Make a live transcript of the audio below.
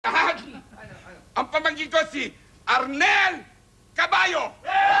pamangkin ko si Arnell Tamayo!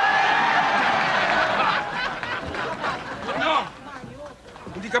 Ano?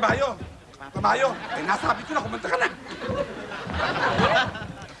 Hindi Tamayo. Tamayo. Eh, nasabi ko na, kumanta ka na.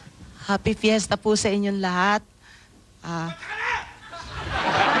 Happy Fiesta po sa inyong lahat.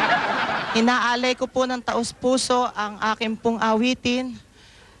 Inaalay ko po ng taos-puso ang aking pong awitin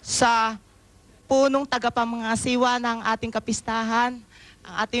sa punong tagapamangasiwa ng ating kapistahan,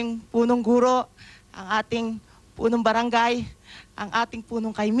 ang ating punong guro, ang ating punong barangay, ang ating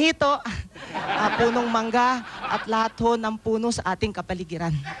punong kaimito, punong mangga, at lahat ho ng puno sa ating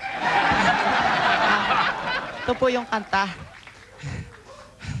kapaligiran. Ito po yung kanta.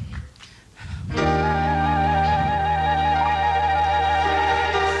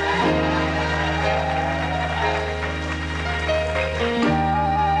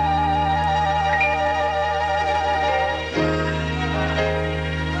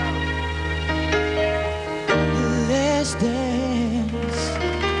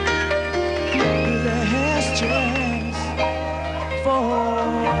 Let's dance for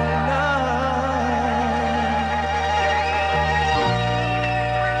love.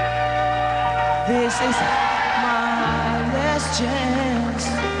 This is my last chance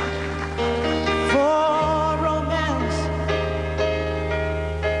for romance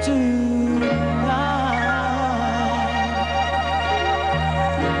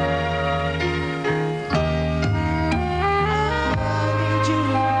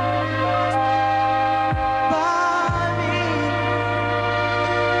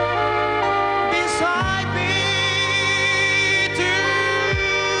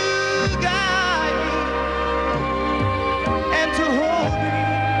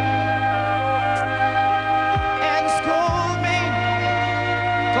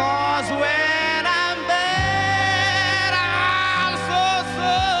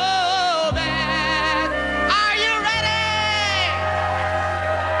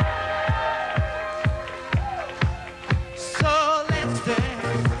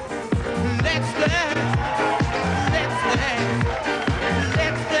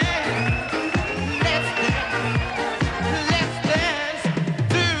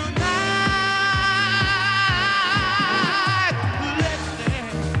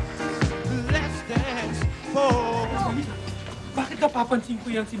Bakit napapansin ko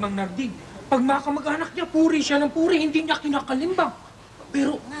yan si Mang Narding? Pag mga kamag-anak niya, puri siya ng puri, hindi niya kinakalimbang.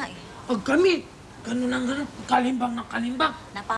 Pero pag kami, ganun ang ganun, kalimbang ng kalimbang.